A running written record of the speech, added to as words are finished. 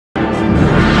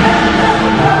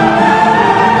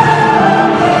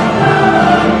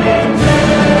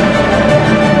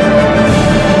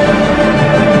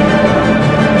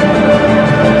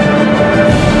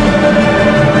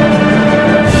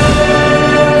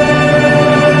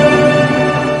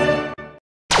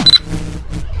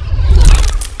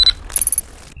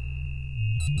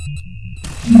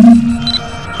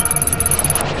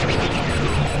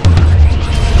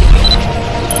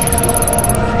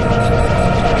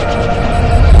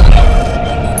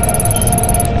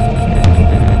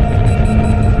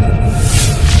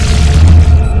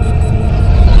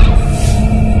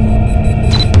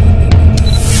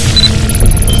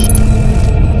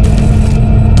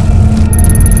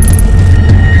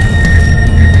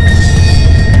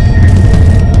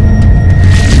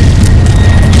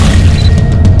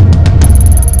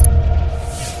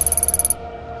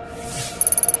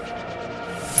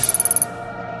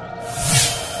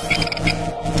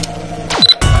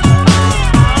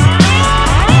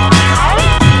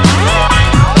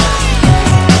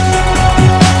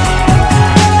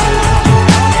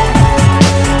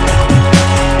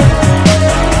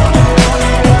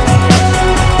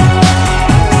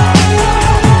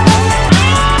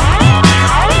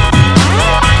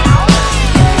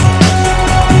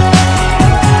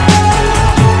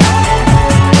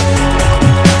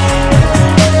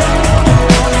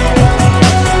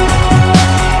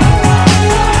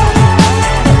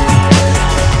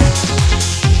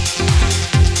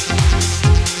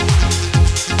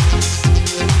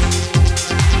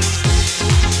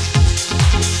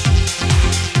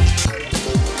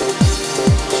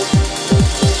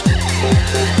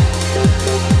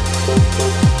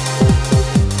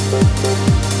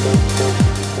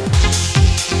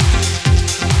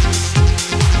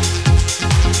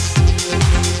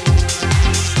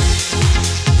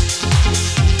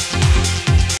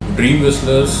Movie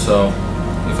Whistlers,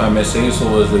 if I may say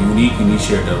so, is a unique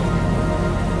initiative,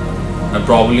 and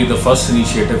probably the first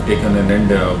initiative taken in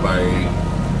India by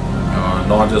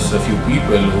not just a few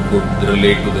people who could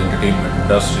relate to the entertainment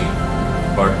industry,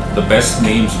 but the best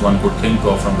names one could think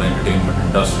of from the entertainment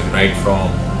industry, right from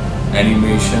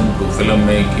animation to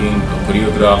filmmaking to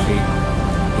choreography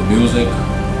to music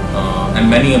and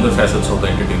many other facets of the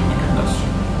entertainment industry.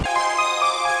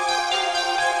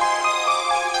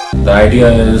 The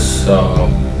idea is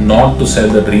not to sell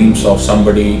the dreams of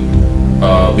somebody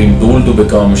being told to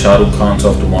become Shah Rukh Khans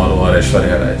of tomorrow or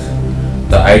Aishwarya Rai's.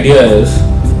 The idea is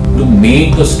to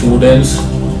make the students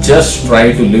just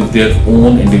try to live their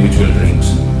own individual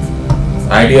dreams.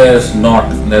 The idea is not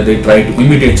that they try to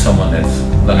imitate someone else.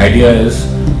 The idea is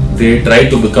they try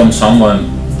to become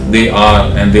someone they are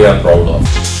and they are proud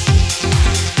of.